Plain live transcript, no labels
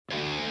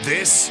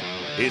This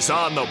is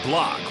On the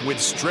Block with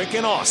Strick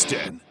and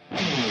Austin.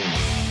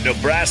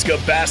 Nebraska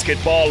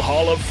Basketball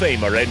Hall of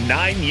Famer and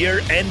 9-year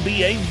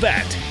NBA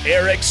vet,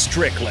 Eric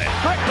Strickland.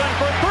 Strickland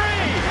for three!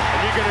 And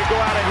you're going to go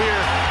out of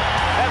here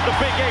as the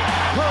Big 8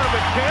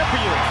 tournament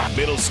champion.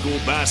 Middle school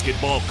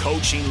basketball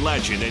coaching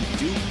legend and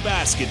Duke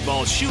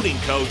basketball shooting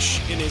coach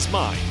in his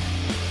mind,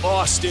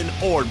 Austin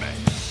Orman.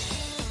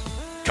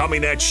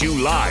 Coming at you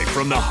live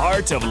from the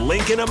heart of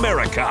Lincoln,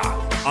 America.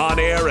 On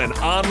air and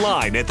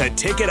online at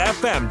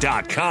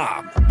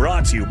theticketfm.com.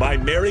 Brought to you by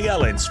Mary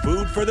Ellen's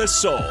Food for the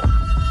Soul.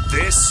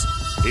 This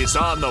is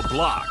On the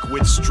Block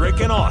with Strick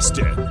and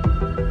Austin.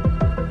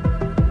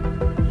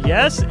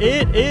 Yes,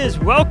 it is.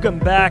 Welcome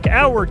back.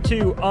 Hour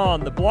 2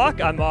 on the block.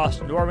 I'm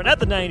Austin Norman at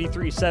the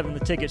 93.7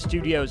 The Ticket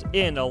Studios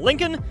in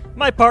Lincoln.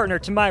 My partner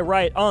to my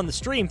right on the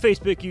stream,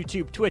 Facebook,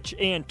 YouTube, Twitch,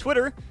 and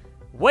Twitter.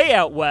 Way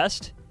out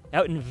west,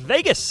 out in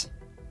Vegas,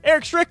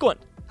 Eric Strickland,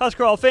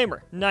 Husker Hall of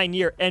Famer,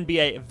 9-year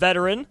NBA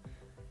veteran.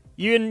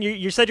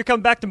 You said you're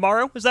coming back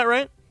tomorrow. Is that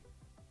right?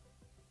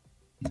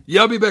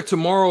 Yeah, I'll be back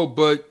tomorrow,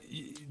 but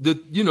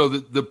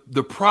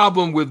the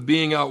problem with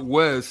being out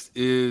west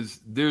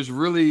is there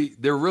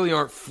really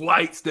aren't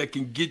flights that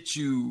can get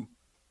you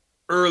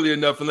early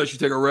enough unless you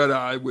take a red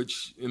eye,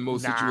 which in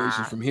most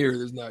situations from here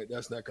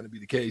that's not going to be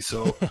the case.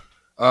 So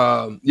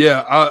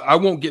I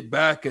won't get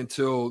back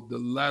until the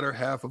latter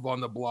half of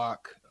On the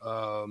Block.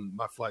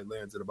 My flight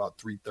lands at about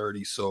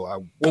 3:30, so I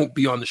won't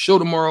be on the show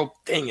tomorrow.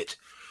 Dang it.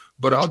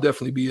 But I'll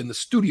definitely be in the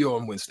studio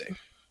on Wednesday.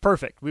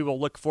 Perfect. We will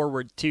look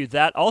forward to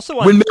that. Also,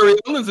 when Mary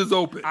Ellen's is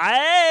open.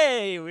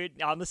 Hey, we're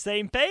on the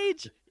same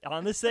page.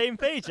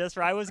 That's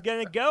where I was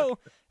going to go.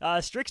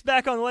 Strick's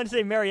back on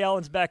Wednesday. Mary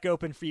Ellen's back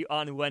open for you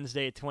on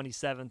Wednesday at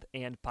 27th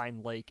and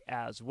Pine Lake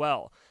as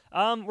well.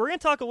 We're going to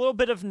talk a little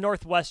bit of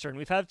Northwestern.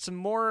 We've had some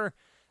more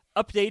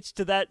updates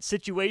to that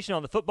situation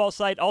on the football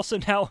side. Also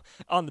now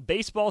on the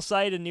baseball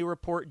side, a new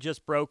report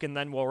just broke, and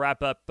then we'll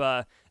wrap up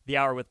the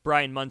hour with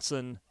Brian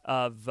Munson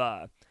of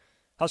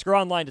Husker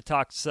Online to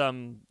talk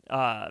some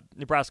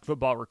Nebraska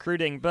football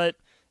recruiting. But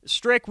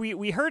Strick,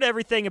 we heard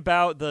everything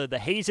about the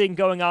hazing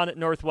going on at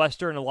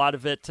Northwestern, a lot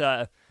of it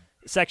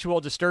sexual,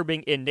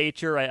 disturbing in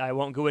nature. I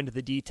won't go into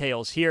the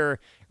details here.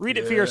 Read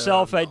it for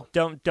yourself. No. I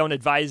don't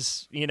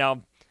advise,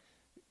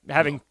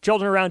 having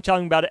children around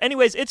telling about it.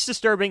 Anyways, it's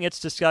disturbing,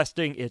 it's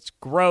disgusting, it's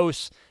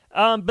gross.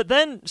 But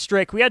then,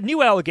 Strick, we had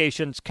new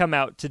allegations come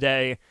out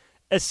today.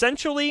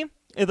 Essentially,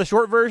 the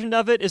short version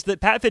of it is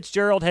that Pat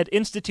Fitzgerald had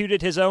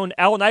instituted his own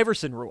Allen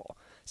Iverson rule.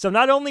 So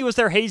not only was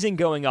there hazing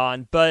going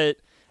on, but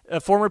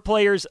former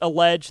players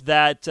allege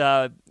that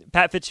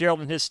Pat Fitzgerald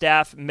and his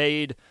staff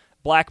made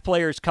black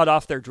players cut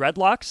off their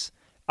dreadlocks,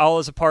 all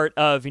as a part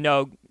of,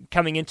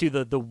 coming into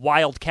the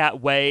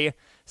Wildcat way,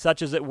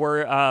 such as it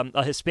were.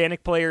 A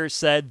Hispanic player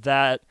said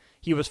that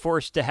he was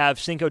forced to have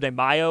Cinco de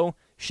Mayo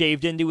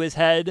shaved into his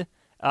head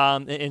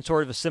in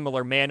sort of a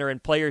similar manner,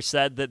 and players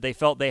said that they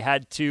felt they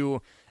had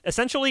to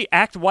essentially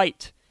act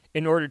white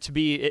in order to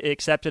be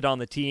accepted on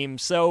the team.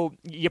 So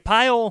you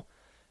pile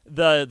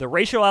the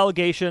racial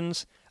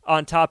allegations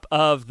on top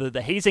of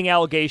the hazing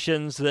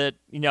allegations that,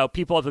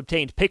 people have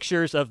obtained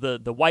pictures of the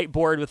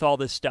whiteboard with all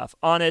this stuff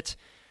on it.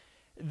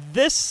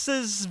 This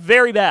is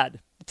very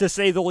bad, to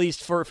say the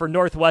least, for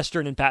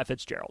Northwestern and Pat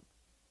Fitzgerald.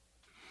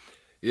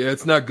 Yeah,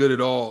 it's not good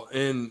at all.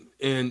 And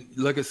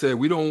like I said,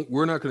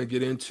 we're not going to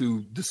get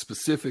into the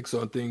specifics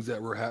on things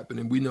that were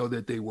happening. We know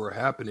that they were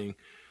happening.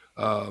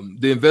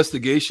 The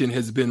investigation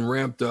has been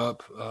ramped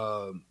up.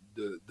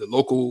 The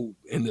local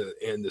and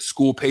the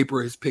school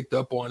paper has picked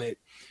up on it.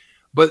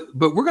 But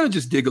we're going to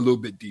just dig a little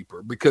bit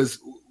deeper because,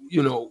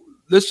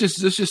 let's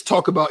just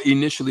talk about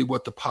initially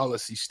what the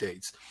policy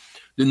states.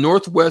 The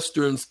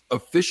Northwestern's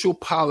official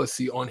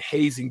policy on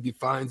hazing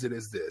defines it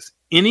as this: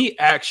 any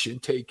action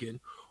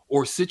taken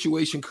or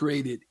situation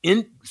created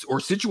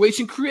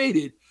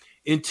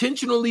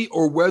intentionally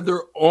or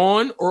whether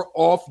on or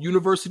off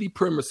university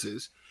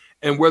premises,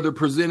 and whether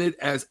presented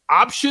as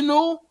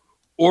optional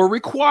or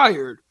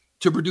required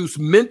to produce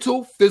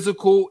mental,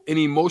 physical, and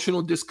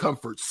emotional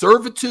discomfort,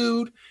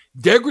 servitude,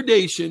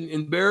 degradation,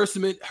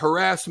 embarrassment,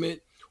 harassment,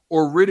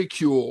 or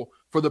ridicule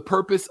for the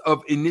purpose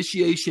of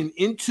initiation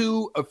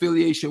into,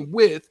 affiliation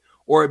with,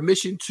 or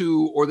admission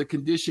to, or the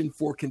condition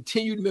for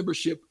continued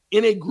membership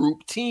in a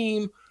group,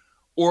 team,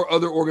 or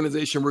other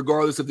organization,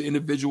 regardless of the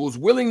individual's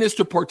willingness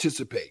to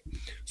participate.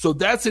 So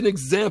that's an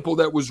example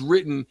that was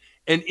written,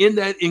 and in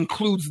that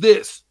includes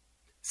this: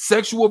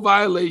 sexual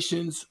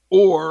violations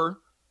or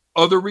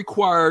other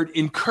required,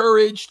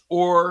 encouraged,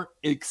 or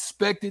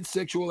expected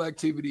sexual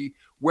activity,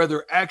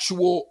 whether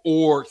actual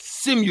or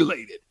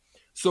simulated.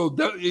 So,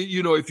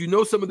 if you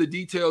know some of the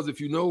details,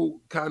 if you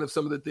know kind of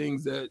some of the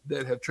things that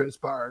have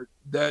transpired,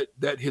 that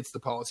hits the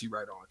policy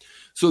right on.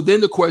 So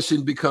then the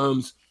question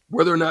becomes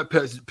whether or not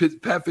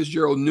Pat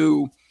Fitzgerald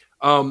knew.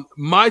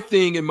 My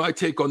thing and my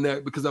take on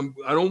that, because I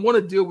don't want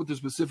to deal with the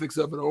specifics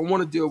of it. I don't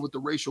want to deal with the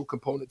racial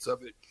components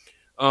of it.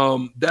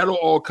 That'll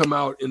all come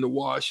out in the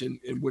wash and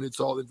when it's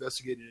all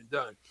investigated and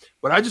done.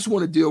 But I just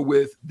want to deal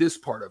with this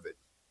part of it.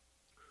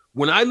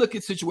 when I look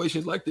at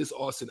situations like this,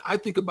 Austin, I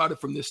think about it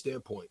from this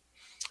standpoint.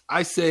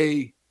 I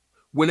say,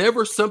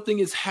 whenever something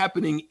is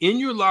happening in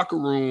your locker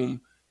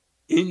room,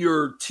 in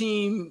your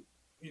team,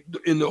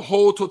 in the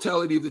whole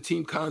totality of the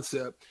team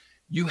concept,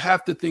 you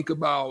have to think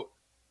about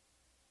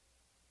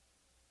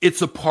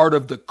it's a part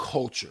of the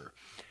culture.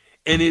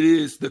 And it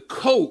is the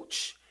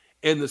coach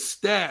and the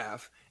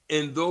staff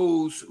and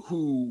those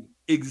who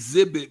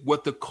exhibit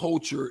what the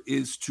culture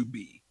is to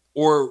be,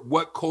 or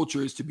what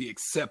culture is to be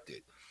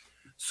accepted.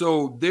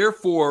 So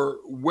therefore,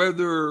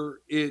 whether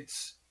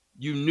it's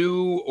you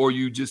knew or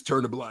you just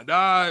turned a blind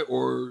eye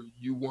or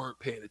you weren't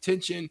paying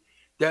attention,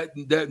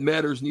 that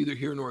matters neither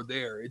here nor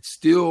there. It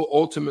still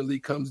ultimately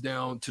comes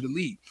down to the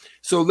league.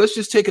 So let's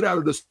just take it out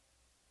of the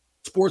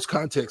sports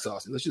context,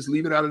 Austin. Let's just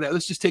leave it out of that.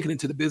 Let's just take it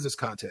into the business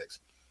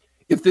context.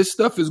 If this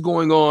stuff is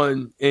going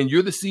on and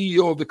you're the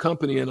CEO of the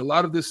company and a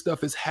lot of this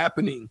stuff is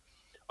happening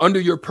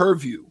under your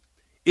purview,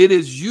 it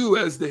is you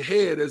as the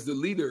head, as the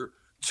leader,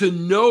 to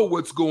know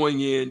what's going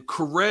in,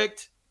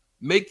 correct,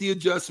 make the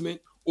adjustment,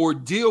 or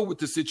deal with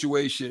the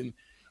situation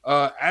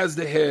as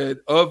the head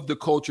of the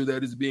culture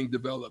that is being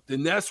developed.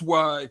 And that's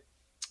why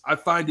I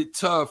find it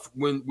tough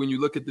when you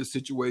look at this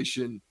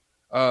situation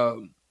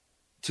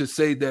to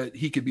say that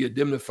he could be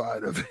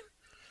indemnified of it,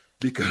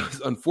 because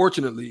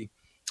unfortunately,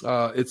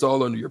 it's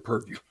all under your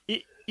purview.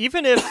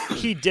 Even if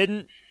he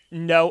didn't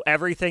know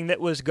everything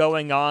that was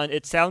going on,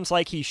 it sounds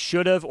like he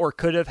should have or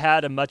could have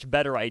had a much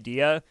better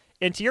idea.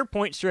 And to your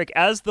point, Strick,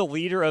 as the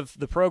leader of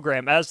the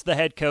program, as the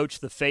head coach,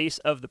 the face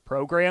of the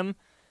program,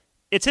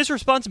 it's his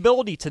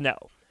responsibility to know,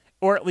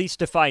 or at least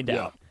to find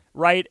out,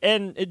 right?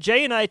 And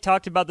Jay and I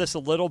talked about this a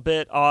little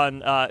bit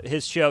on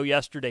his show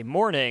yesterday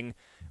morning,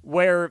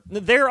 where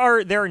there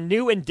are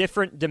new and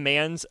different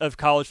demands of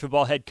college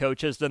football head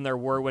coaches than there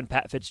were when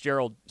Pat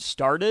Fitzgerald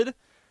started.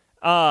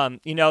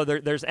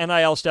 There's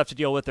NIL stuff to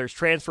deal with. There's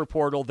transfer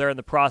portal. They're in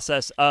the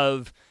process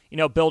of,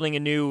 building a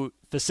new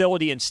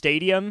facility and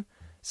stadium.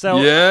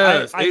 So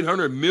yes,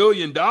 $800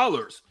 million.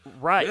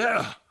 Right.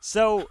 Yeah.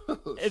 So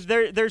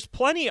there's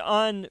plenty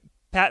on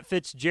Pat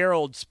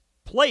Fitzgerald's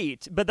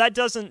plate, but that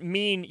doesn't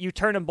mean you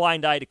turn a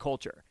blind eye to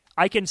culture.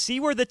 I can see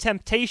where the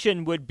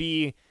temptation would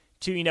be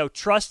to,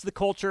 trust the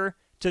culture,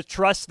 to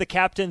trust the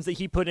captains that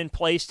he put in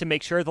place to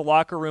make sure the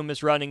locker room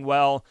is running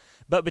well.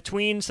 But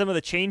between some of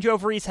the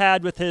changeover he's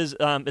had with his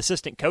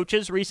assistant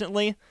coaches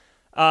recently,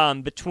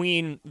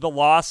 between the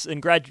loss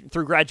and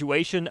through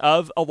graduation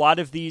of a lot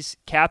of these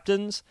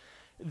captains,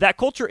 that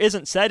culture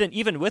isn't set. And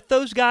even with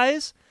those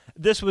guys,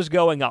 this was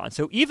going on.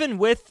 So even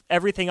with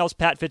everything else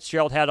Pat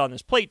Fitzgerald had on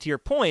his plate, to your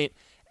point,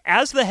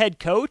 as the head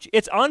coach,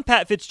 it's on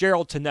Pat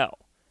Fitzgerald to know,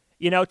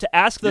 to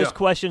ask those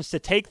questions, to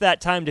take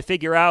that time to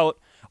figure out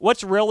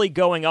what's really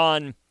going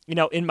on,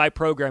 in my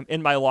program,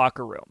 in my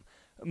locker room.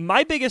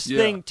 My biggest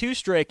thing too,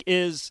 Strick,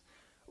 is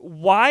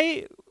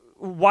why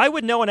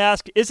would no one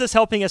ask, is this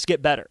helping us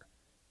get better?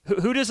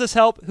 Who does this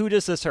help? Who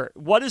does this hurt?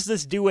 What is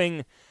this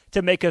doing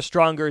to make us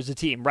stronger as a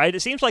team, right? It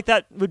seems like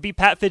that would be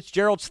Pat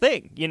Fitzgerald's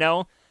thing,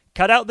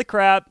 cut out the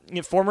crap,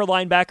 former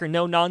linebacker,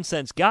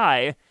 no-nonsense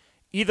guy,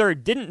 either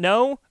didn't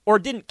know or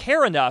didn't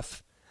care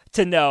enough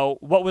to know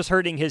what was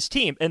hurting his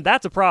team, and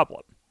that's a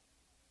problem.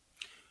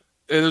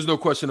 And there's no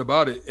question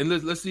about it. And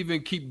let's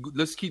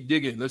keep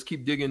digging. Let's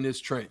keep digging this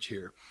trench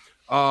here.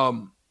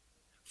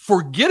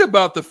 Forget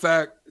about the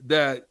fact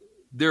that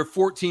their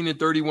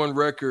 14-31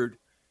 record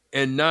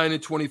and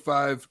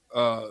 9-25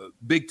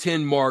 Big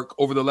Ten mark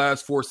over the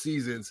last 4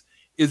 seasons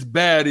is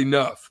bad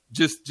enough.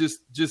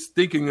 Just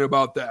thinking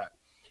about that.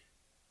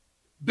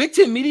 Big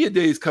Ten Media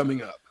Day is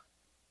coming up.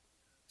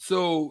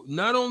 So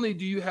not only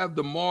do you have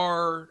the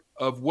mar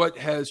of what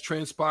has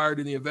transpired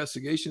in the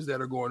investigations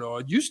that are going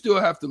on, you still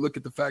have to look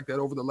at the fact that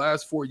over the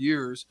last 4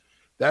 years,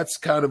 that's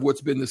kind of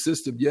what's been the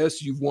system.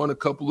 Yes, you've won a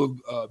couple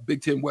of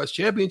Big Ten West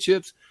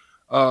championships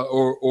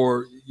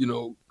or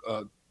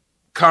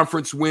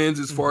conference wins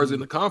as far as in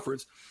the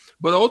conference.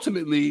 But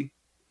ultimately,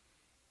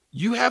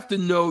 you have to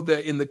know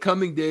that in the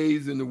coming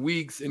days and the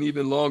weeks and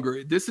even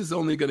longer, this is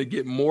only going to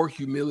get more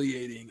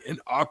humiliating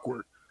and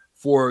awkward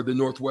for the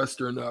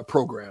Northwestern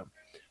program.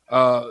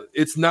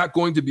 It's not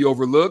going to be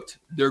overlooked.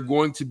 They're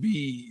going to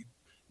be,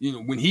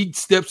 when he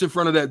steps in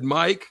front of that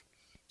mic,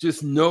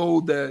 just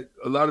know that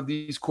a lot of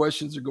these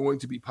questions are going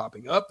to be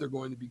popping up. They're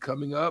going to be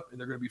coming up, and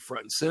they're going to be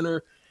front and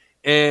center.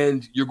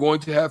 And you're going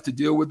to have to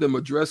deal with them,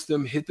 address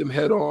them, hit them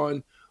head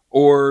on,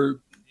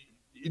 or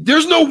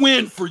there's no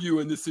win for you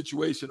in this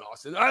situation,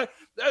 Austin.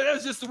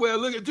 That's just the way I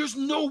look at it. There's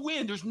no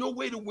win. There's no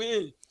way to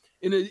win.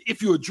 And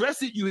if you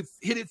address it, you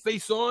hit it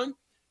face on,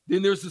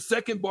 then there's the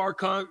second bar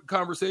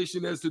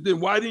conversation as to then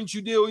why didn't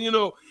you deal?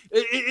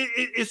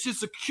 It's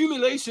just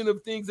accumulation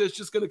of things that's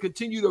just going to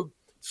continue to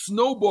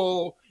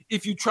snowball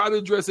if you try to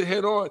address it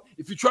head on.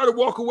 If you try to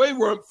walk away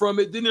from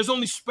it, then there's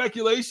only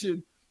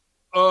speculation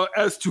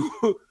as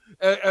to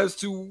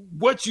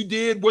what you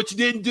did, what you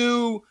didn't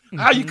do,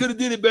 how you could have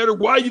did it better,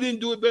 why you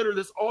didn't do it better.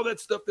 There's all that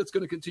stuff that's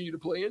going to continue to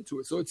play into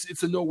it. So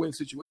it's a no-win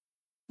situation.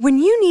 When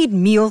you need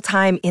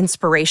mealtime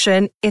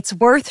inspiration, it's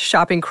worth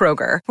shopping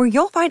Kroger, where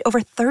you'll find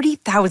over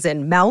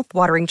 30,000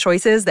 mouth-watering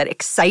choices that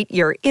excite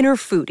your inner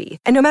foodie.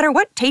 And no matter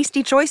what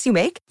tasty choice you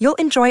make, you'll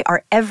enjoy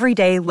our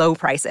everyday low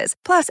prices,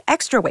 plus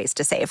extra ways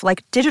to save,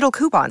 like digital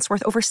coupons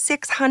worth over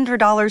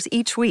 $600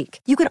 each week.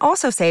 You can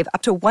also save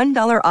up to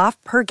 $1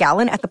 off per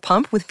gallon at the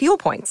pump with fuel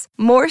points.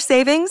 More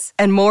savings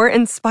and more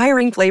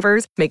inspiring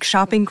flavors make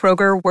shopping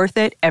Kroger worth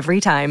it every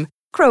time.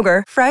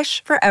 Kroger,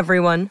 fresh for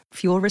everyone.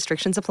 Fuel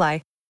restrictions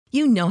apply.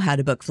 You know how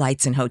to book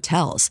flights and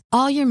hotels.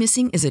 All you're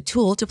missing is a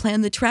tool to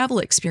plan the travel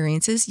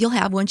experiences you'll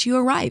have once you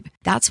arrive.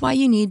 That's why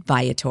you need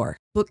Viator.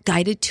 Book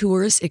guided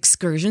tours,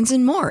 excursions,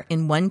 and more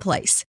in one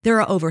place. There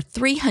are over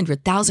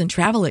 300,000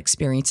 travel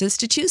experiences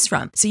to choose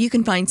from, so you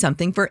can find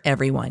something for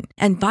everyone.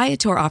 And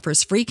Viator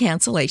offers free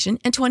cancellation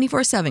and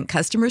 24/7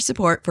 customer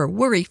support for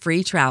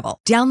worry-free travel.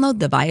 Download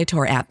the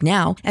Viator app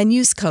now and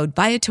use code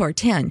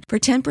Viator10 for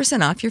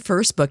 10% off your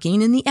first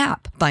booking in the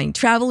app. Find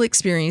travel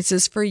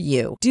experiences for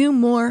you. Do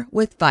more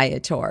with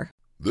Viator.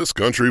 This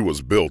country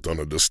was built on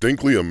a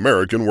distinctly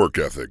American work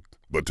ethic,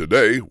 but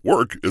today,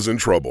 work is in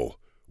trouble.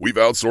 We've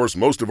outsourced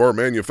most of our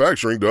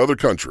manufacturing to other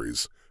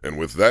countries, and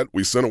with that,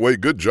 we sent away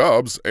good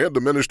jobs and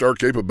diminished our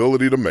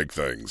capability to make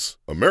things.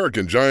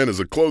 American Giant is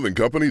a clothing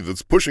company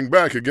that's pushing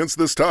back against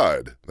this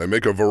tide. They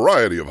make a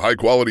variety of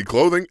high-quality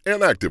clothing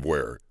and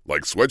activewear,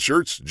 like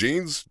sweatshirts,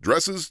 jeans,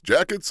 dresses,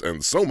 jackets,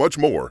 and so much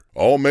more.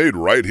 All made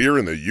right here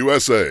in the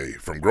USA,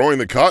 from growing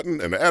the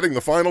cotton and adding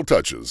the final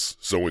touches.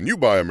 So when you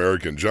buy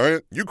American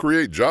Giant, you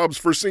create jobs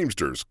for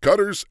seamsters,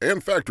 cutters,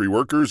 and factory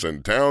workers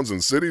in towns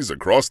and cities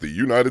across the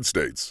United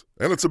States.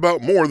 And it's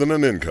about more than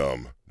an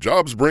income.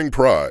 Jobs bring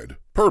pride,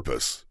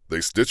 purpose.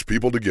 They stitch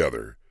people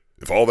together.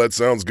 If all that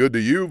sounds good to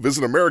you,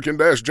 visit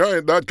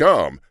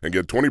American-Giant.com and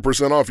get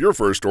 20% off your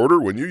first order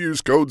when you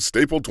use code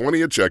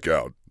STAPLE20 at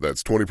checkout.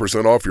 That's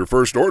 20% off your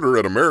first order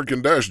at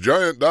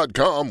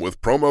American-Giant.com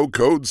with promo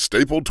code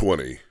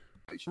STAPLE20.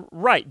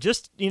 Right.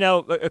 Just,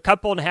 a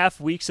couple and a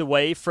half weeks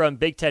away from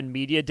Big Ten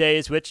Media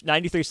Days, which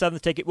 93.7 The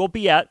Ticket will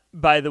be at,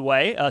 by the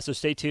way. So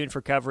stay tuned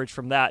for coverage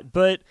from that.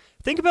 But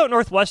think about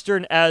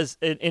Northwestern as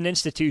an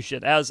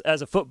institution, as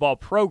a football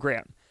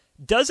program.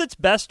 Does its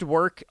best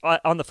work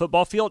on the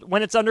football field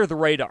when it's under the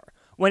radar,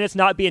 when it's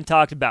not being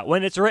talked about,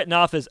 when it's written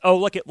off as, oh,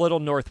 look at little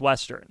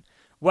Northwestern.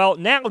 Well,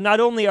 now not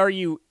only are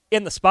you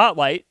in the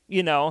spotlight,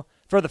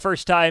 for the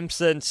first time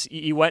since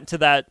you went to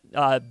that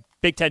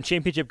Big Ten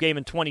championship game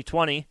in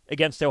 2020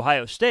 against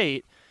Ohio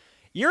State,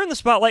 you're in the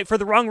spotlight for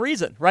the wrong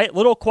reason, right?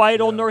 Little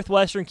quiet old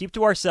Northwestern, keep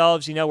to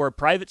ourselves. We're a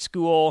private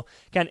school,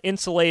 kind of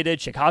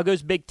insulated,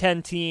 Chicago's Big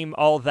Ten team,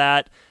 all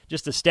that,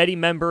 just a steady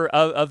member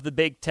of the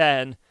Big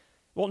Ten.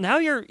 Well, now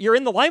you're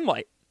in the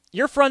limelight.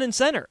 You're front and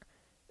center.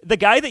 The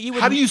guy that you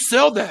would... How do you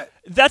sell that?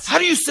 How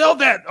do you sell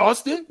that,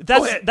 Austin?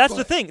 That's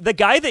the thing. The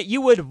guy that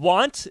you would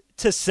want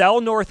to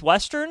sell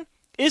Northwestern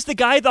is the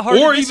guy the heart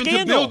of the scandal. Or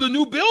even to build the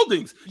new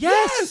buildings.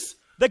 Yes.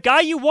 The guy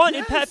you want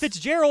in Pat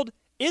Fitzgerald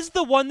is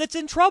the one that's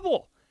in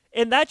trouble.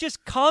 And that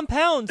just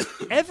compounds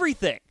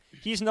everything.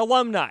 He's an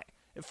alumni,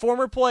 a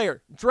former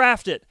player,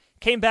 drafted,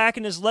 came back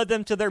and has led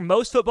them to their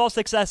most football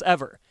success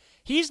ever.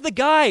 He's the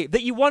guy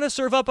that you want to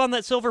serve up on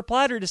that silver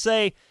platter to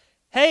say,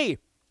 hey,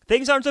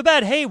 things aren't so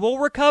bad. Hey, we'll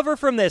recover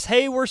from this.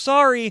 Hey, we're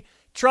sorry.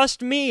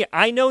 Trust me.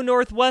 I know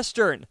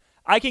Northwestern.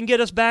 I can get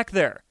us back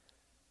there.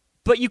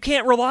 But you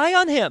can't rely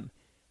on him.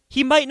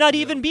 He might not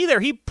even be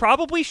there. He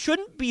probably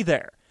shouldn't be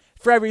there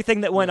for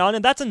everything that went on.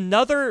 And that's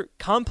another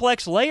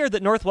complex layer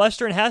that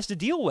Northwestern has to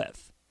deal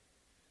with.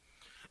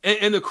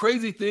 And the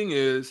crazy thing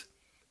is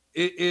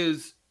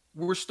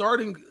we're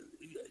starting.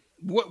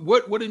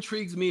 What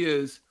intrigues me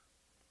is,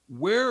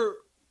 where,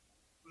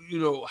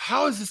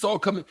 how is this all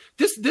coming?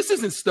 This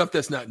isn't stuff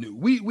that's not new.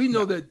 We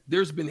know that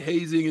there's been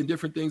hazing and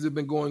different things have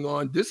been going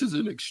on. This is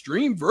an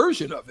extreme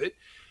version of it,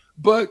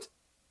 but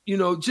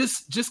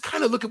just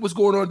kind of look at what's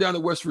going on down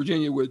in West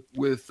Virginia with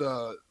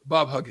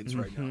Bob Huggins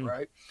right now.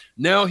 Right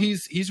now,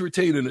 he's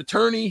retained an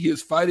attorney. He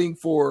is fighting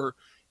for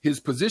his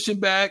position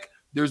back.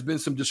 There's been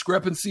some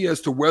discrepancy as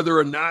to whether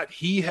or not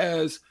he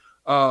has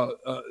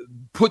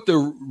put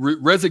the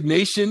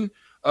resignation.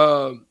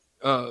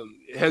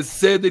 Has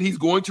said that he's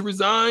going to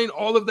resign,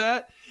 all of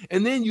that.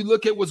 And then you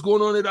look at what's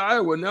going on at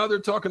Iowa. Now they're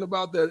talking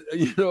about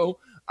that,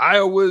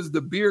 Iowa's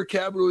the beer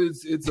capital.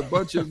 It's a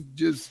bunch of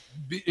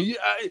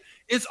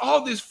it's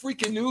all this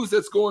freaking news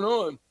that's going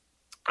on.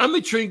 I'm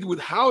intrigued with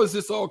how is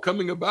this all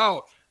coming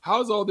about? How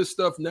is all this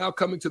stuff now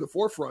coming to the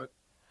forefront?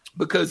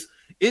 Because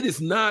it is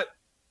not,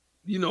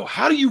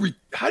 how do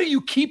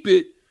you keep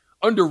it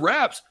under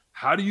wraps?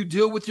 How do you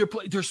deal with your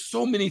play? There's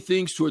so many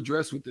things to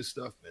address with this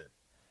stuff, man.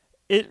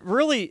 It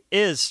really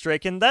is,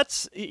 Strick, and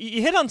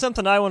you hit on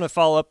something I want to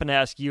follow up and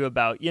ask you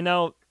about.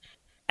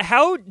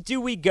 How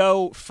do we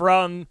go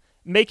from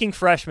making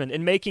freshmen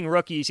and making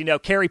rookies,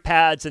 carry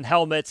pads and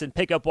helmets and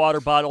pick up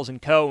water bottles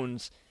and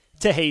cones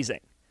to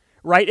hazing,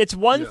 right? It's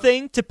one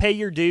thing to pay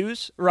your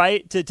dues,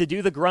 right, to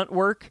do the grunt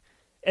work,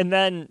 and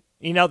then,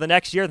 the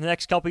next year, the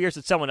next couple of years,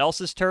 it's someone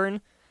else's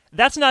turn.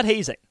 That's not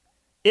hazing.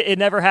 It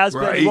never has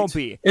been. It won't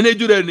be. And they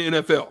do that in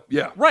the NFL.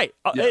 Yeah. Right.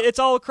 Yeah. It's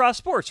all across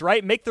sports,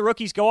 right? Make the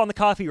rookies go on the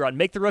coffee run.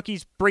 Make the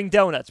rookies bring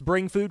donuts,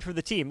 bring food for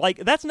the team. Like,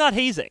 that's not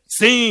hazing.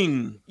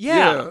 Sing.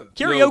 Yeah.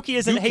 Karaoke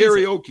isn't hazing.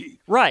 Karaoke.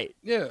 Right.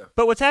 Yeah.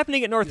 But what's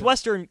happening at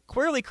Northwestern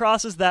clearly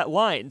crosses that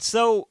line.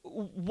 So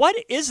what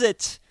is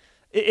it?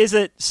 Is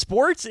it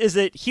sports? Is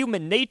it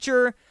human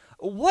nature?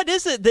 What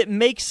is it that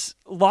makes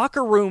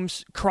locker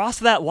rooms cross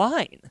that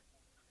line?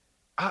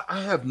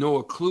 I have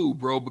no clue,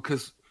 bro,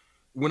 because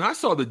when I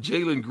saw the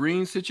Jalen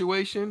Green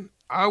situation,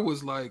 I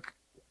was like,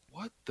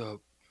 what the,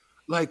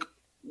 like,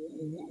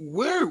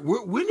 where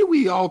when did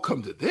we all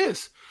come to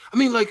this? I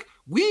mean, like,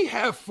 we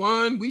have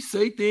fun, we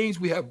say things,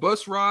 we have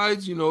bus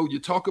rides, you know, you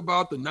talk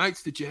about the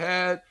nights that you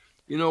had,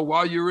 you know,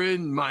 while you're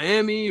in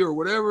Miami or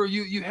whatever,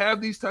 you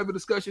have these type of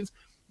discussions.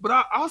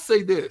 But I'll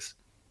say this,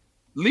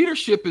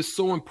 leadership is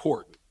so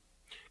important.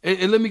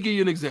 And let me give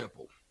you an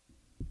example.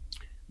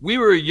 We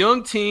were a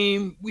young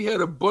team. We had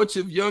a bunch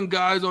of young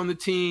guys on the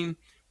team.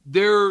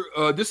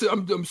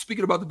 I'm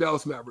speaking about the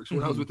Dallas Mavericks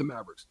when I was with the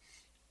Mavericks.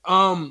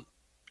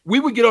 We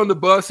would get on the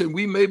bus and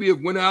we maybe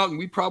have went out and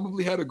we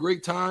probably had a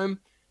great time.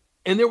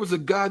 And there was a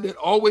guy that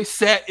always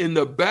sat in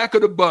the back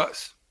of the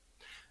bus,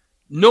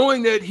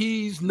 knowing that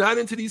he's not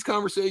into these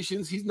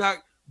conversations. He's not,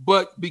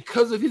 but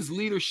because of his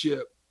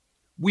leadership,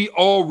 we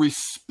all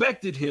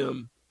respected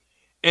him.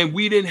 And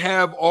we didn't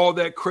have all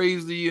that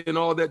crazy and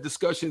all that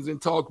discussions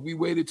and talk. We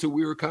waited till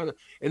we were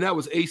and that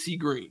was AC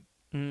Green.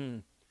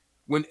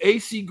 When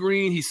AC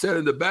Green, he sat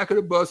in the back of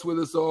the bus with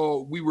us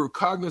all, we were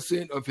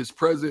cognizant of his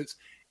presence.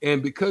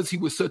 And because he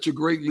was such a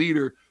great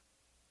leader,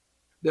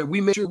 that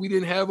we made sure we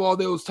didn't have all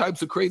those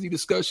types of crazy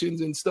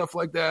discussions and stuff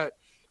like that.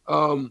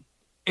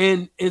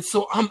 And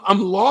so I'm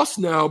lost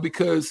now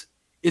because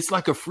it's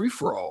like a free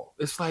for all.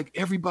 It's like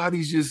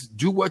everybody's just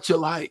do what you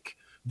like,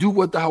 do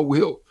what thou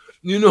wilt.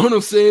 You know what I'm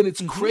saying?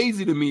 It's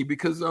crazy to me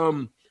because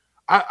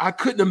I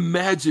couldn't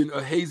imagine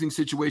a hazing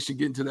situation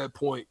getting to that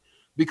point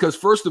because,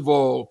 first of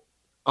all,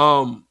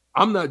 I'm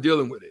not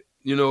dealing with it.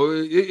 You know,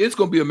 it's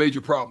going to be a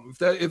major problem.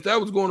 If that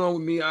was going on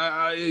with me,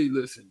 hey,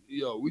 listen,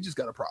 we just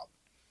got a problem.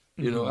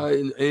 You know,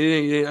 it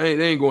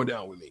ain't going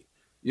down with me.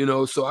 You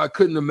know, so I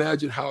couldn't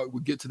imagine how it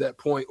would get to that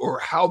point or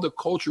how the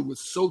culture was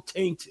so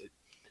tainted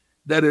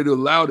that it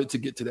allowed it to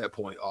get to that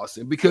point,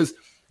 Austin, because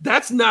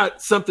that's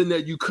not something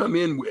that you come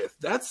in with.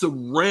 That's a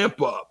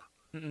ramp up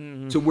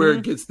to where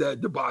it gets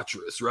that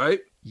debaucherous,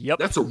 right? Yep.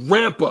 That's a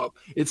ramp up.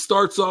 It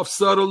starts off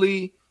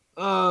subtly,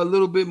 a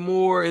little bit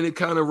more, and it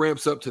kind of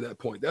ramps up to that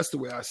point. That's the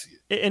way I see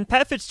it. And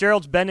Pat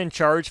Fitzgerald's been in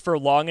charge for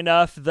long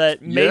enough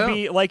that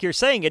maybe, like you're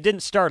saying, it didn't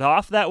start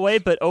off that way,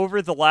 but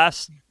over the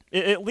last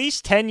at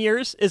least 10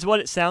 years is what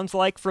it sounds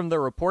like from the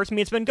reports. I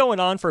mean, it's been going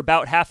on for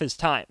about half his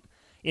time,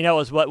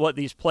 is what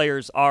these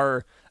players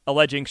are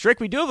alleging. Strick,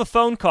 we do have a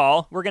phone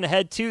call. We're going to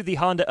head to the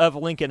Honda of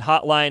Lincoln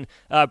hotline,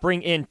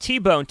 bring in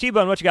T-Bone.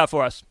 T-Bone, what you got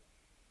for us?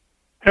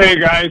 Hey,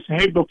 guys.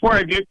 Hey, before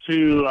I get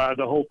to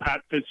the whole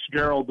Pat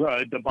Fitzgerald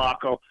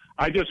debacle,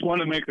 I just want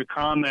to make a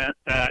comment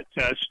that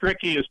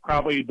Stricky is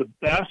probably the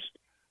best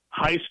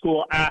high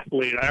school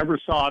athlete I ever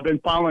saw. I've been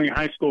following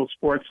high school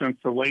sports since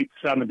the late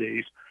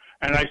 70s,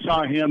 and I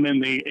saw him in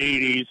the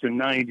 80s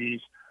and 90s,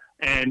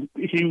 and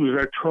he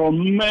was a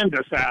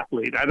tremendous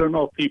athlete. I don't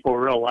know if people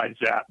realize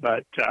that,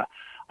 but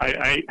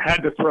I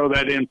had to throw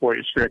that in for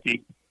you,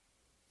 Stricky.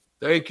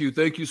 Thank you.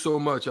 Thank you so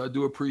much. I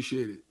do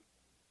appreciate it.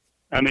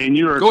 I mean,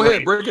 you are Go great.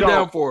 ahead, break it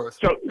down for us.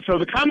 So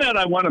the comment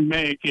I want to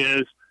make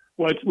is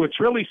what's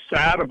really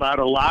sad about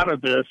a lot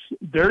of this,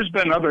 there's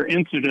been other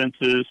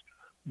incidences,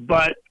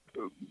 but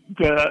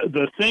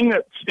the thing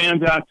that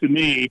stands out to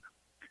me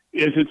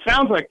is it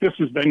sounds like this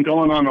has been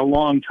going on a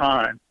long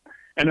time.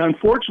 And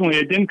unfortunately,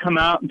 it didn't come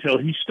out until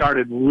he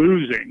started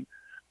losing.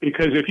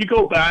 Because if you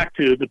go back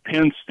to the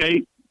Penn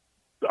State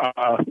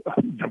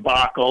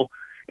debacle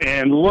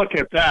and look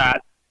at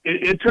that,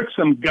 it took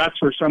some guts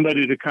for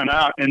somebody to come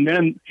out. And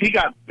then he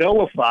got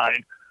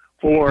vilified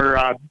for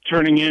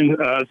turning in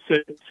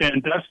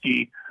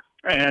Sandusky.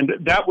 And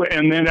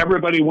then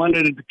everybody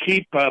wanted to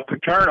keep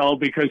Paterno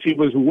because he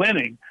was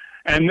winning.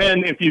 And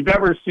then if you've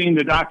ever seen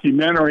the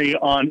documentary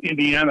on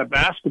Indiana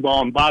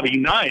basketball and Bobby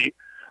Knight,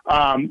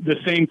 the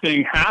same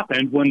thing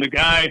happened when the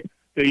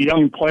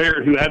young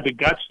player who had the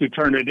guts to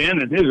turn it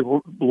in, and his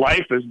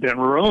life has been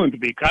ruined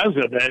because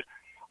of it.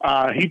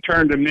 He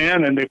turned him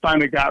in, and they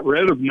finally got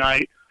rid of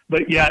Knight.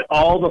 But yet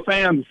all the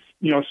fans,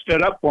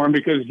 stood up for him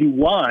because he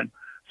won.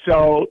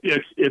 So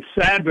it's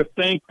sad to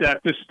think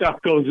that this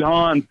stuff goes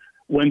on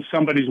when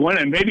somebody's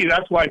winning. Maybe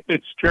that's why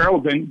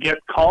Fitzgerald didn't get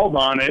called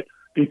on it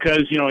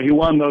because, he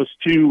won those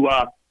two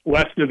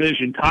West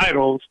Division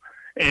titles,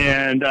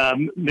 and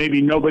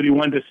maybe nobody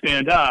wanted to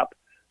stand up.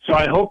 So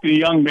I hope the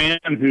young man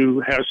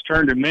who has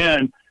turned him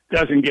in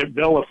doesn't get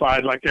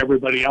vilified like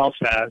everybody else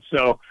has.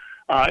 So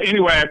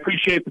anyway, I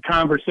appreciate the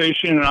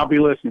conversation, and I'll be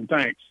listening.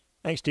 Thanks.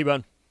 Thanks,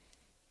 T-Bone.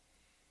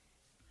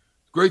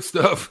 Great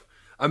stuff.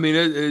 I mean,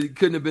 it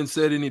couldn't have been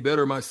said any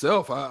better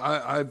myself.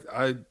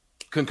 I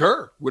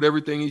concur with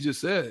everything he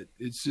just said.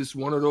 It's just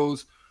one of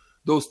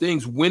those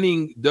things.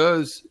 Winning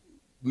does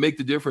make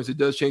the difference. It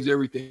does change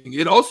everything.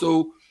 It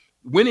also,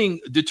 winning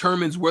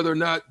determines whether or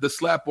not the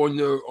slap on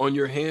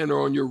your hand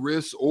or on your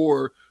wrist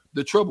or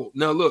the trouble.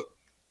 Now, look,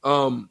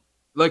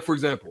 like, for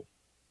example,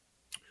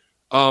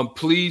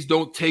 please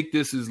don't take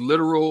this as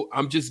literal.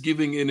 I'm just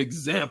giving an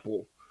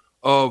example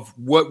of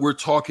what we're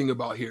talking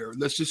about here.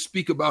 Let's just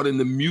speak about in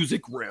the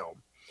music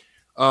realm.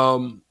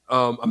 I'm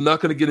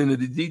not going to get into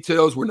the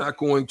details. We're not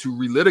going to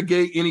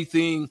relitigate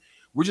anything.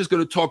 We're just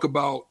going to talk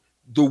about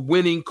the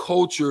winning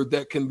culture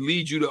that can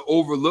lead you to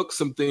overlook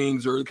some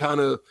things or kind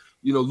of,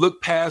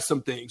 look past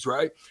some things,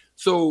 right?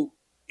 So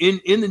in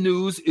the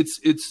news,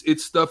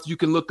 it's stuff you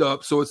can look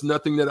up. So it's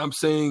nothing that I'm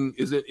saying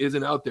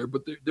isn't out there.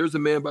 But there's a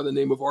man by the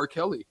name of R.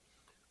 Kelly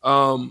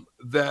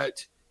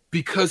that,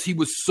 because he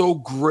was so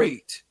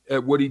great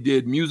at what he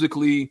did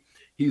musically,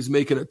 he's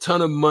making a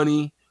ton of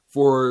money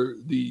for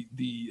the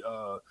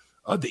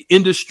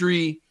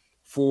industry,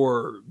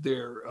 for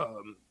their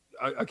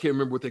I can't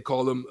remember what they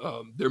call them,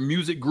 their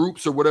music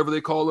groups or whatever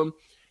they call them.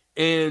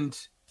 And,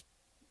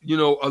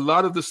 a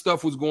lot of the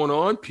stuff was going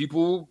on.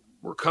 People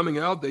were coming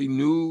out. They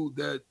knew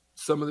that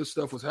some of this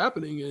stuff was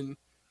happening, and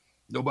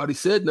nobody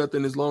said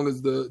nothing as long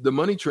as the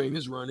money train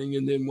is running.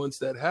 And then once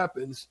that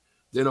happens,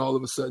 then all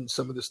of a sudden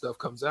some of the stuff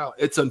comes out.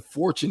 It's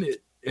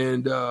unfortunate.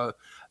 And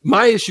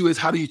my issue is,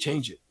 how do you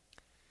change it?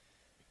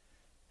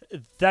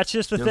 That's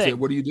just the thing.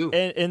 What do you do?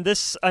 And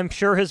this, I'm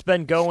sure, has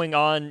been going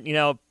on,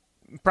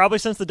 probably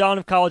since the dawn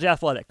of college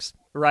athletics,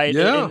 right?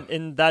 Yeah.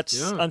 And that's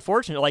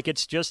unfortunate. Like,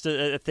 it's just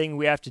a thing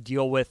we have to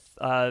deal with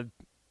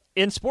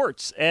in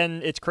sports.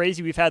 And it's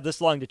crazy we've had this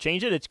long to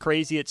change it. It's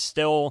crazy it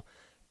still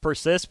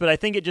persists. But I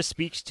think it just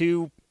speaks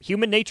to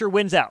human nature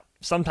wins out.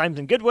 Sometimes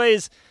in good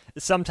ways,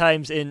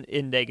 sometimes in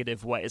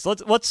negative ways.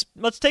 Let's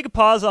take a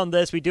pause on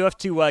this. We do have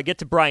to get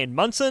to Brian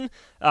Munson.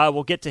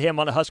 We'll get to him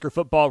on a Husker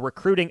football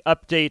recruiting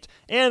update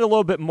and a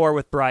little bit more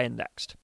with Brian next.